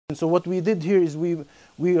So what we did here is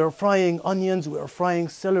we are frying onions, we are frying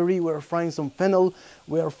celery, we are frying some fennel,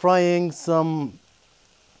 we are frying some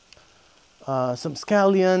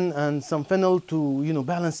scallion and some fennel to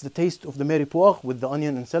balance the taste of the mary poire with the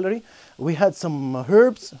onion and celery. We had some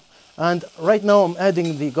herbs, and right now I'm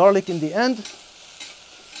adding the garlic in the end.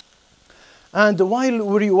 And while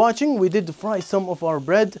we were watching, we did fry some of our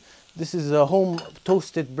bread. This is a home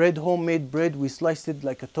toasted bread, homemade bread. We sliced it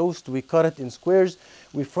like a toast, we cut it in squares,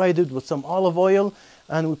 we fried it with some olive oil,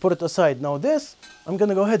 and we put it aside. Now this, I'm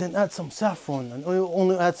gonna go ahead and add some saffron, and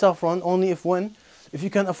only add saffron only if you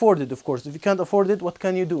can afford it, of course. If you can't afford it, what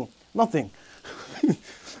can you do? Nothing.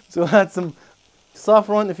 So add some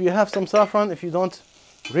saffron if you have some saffron. If you don't,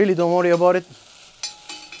 really don't worry about it.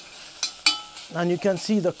 And you can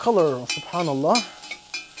see the color, subhanallah.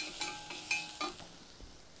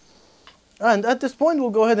 And at this point, we'll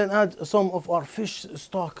go ahead and add some of our fish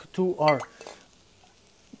stock to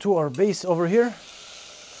our base over here.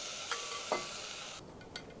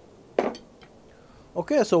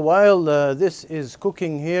 Okay, so while this is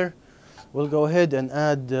cooking here, we'll go ahead and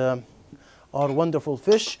add our wonderful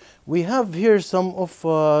fish. We have here some of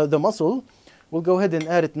the mussel. We'll go ahead and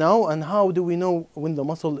add it now. And how do we know when the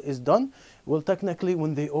mussel is done? Well, technically,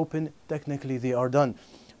 when they open, technically they are done.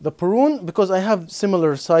 The prawn, because I have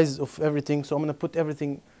similar size of everything, so I'm going to put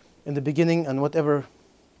everything in the beginning, and whatever,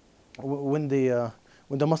 when the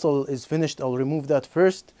mussel is finished, I'll remove that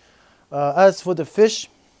first. As for the fish,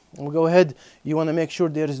 we'll go ahead, you want to make sure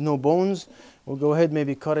there is no bones. We'll go ahead,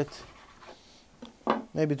 maybe cut it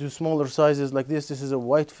maybe to smaller sizes like this. This is a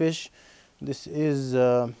white fish. This is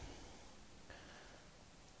a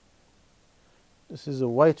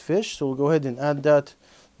white fish, so we'll go ahead and add that.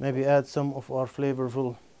 Maybe add some of our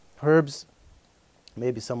flavorful herbs,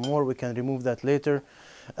 maybe some more. We can remove that later.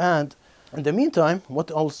 And in the meantime,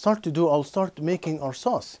 what I'll start to do, I'll start making our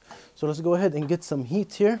sauce. So let's go ahead and get some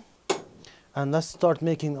heat here, and let's start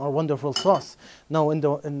making our wonderful sauce. Now,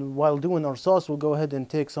 while doing our sauce, we'll go ahead and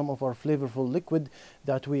take some of our flavorful liquid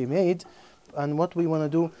that we made. And what we want to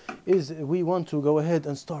do is we want to go ahead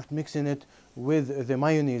and start mixing it with the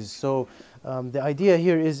mayonnaise. So the idea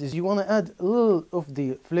here is you want to add a little of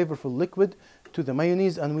the flavorful liquid to the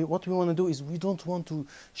mayonnaise, and what we want to do is we don't want to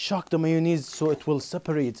shock the mayonnaise so it will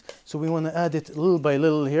separate. So we want to add it little by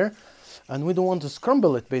little here, and we don't want to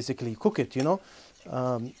scramble it, basically cook it,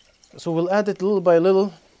 so we'll add it little by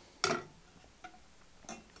little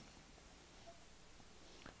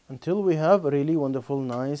until we have a really wonderful,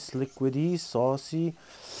 nice, liquidy, saucy,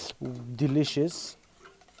 delicious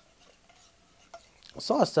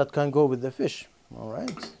sauce that can go with the fish. All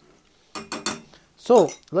right. So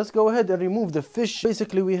let's go ahead and remove the fish.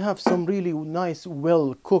 Basically, we have some really nice,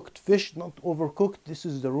 well-cooked fish, not overcooked. This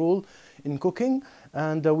is the rule in cooking.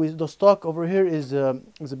 And with the stock over here is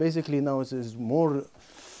basically now is more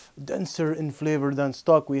denser in flavor than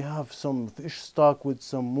stock. We have some fish stock with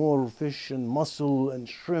some more fish and mussel and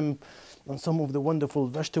shrimp and some of the wonderful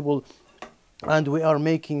vegetable. And we are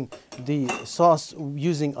making the sauce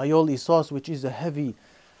using aioli sauce, which is a heavy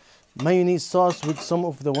mayonnaise sauce with some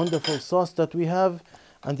of the wonderful sauce that we have.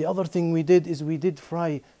 And the other thing we did is we did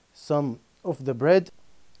fry some of the bread.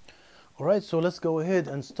 All right, so let's go ahead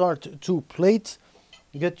and start to plate.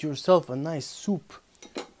 Get yourself a nice soup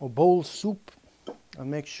or bowl soup, and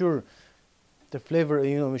make sure the flavor,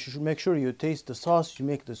 you should make sure you taste the sauce, you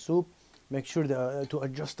make the soup. Make sure to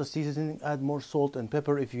adjust the seasoning, add more salt and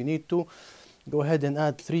pepper if you need to. Go ahead and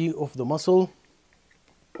add 3 of the mussel,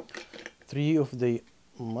 3 of the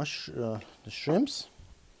the shrimps,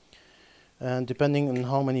 and depending on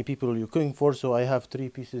how many people you're cooking for. So I have 3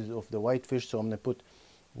 pieces of the white fish, so I'm going to put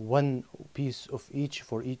 1 piece of each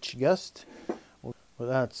for each guest.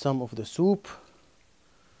 We'll add some of the soup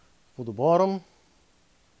for the bottom,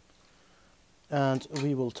 and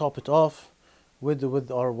we will top it off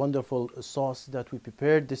with our wonderful sauce that we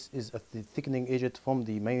prepared. This is a thickening agent from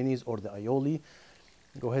the mayonnaise or the aioli.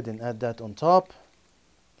 Go ahead and add that on top,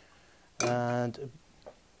 and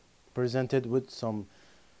present it with some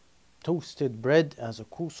toasted bread as a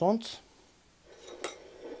croissant.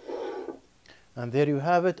 And there you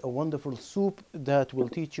have it, a wonderful soup that will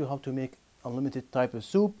teach you how to make unlimited type of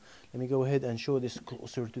soup. Let me go ahead and show this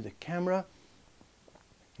closer to the camera.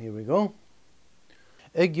 Here we go.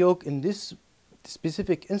 Egg yolk, in this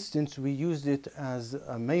specific instance we used it as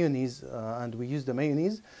a mayonnaise, and we used the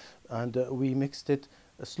mayonnaise and we mixed it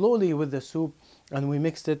slowly with the soup, and we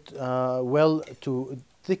mixed it well to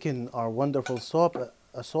thicken our wonderful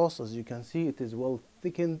sauce. As you can see, it is well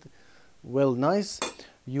thickened, well nice.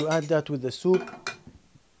 You add that with the soup.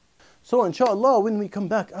 So inshallah, when we come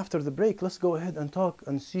back after the break, let's go ahead and talk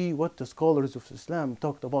and see what the scholars of Islam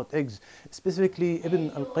talked about eggs. Specifically, Ibn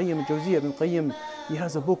al-Qayyim al-Jawziyah, Ibn al-Qayyim, he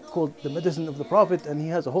has a book called The Medicine of the Prophet, and he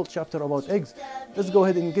has a whole chapter about eggs. Let's go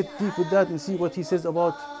ahead and get deep with that and see what he says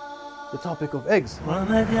about the topic of eggs.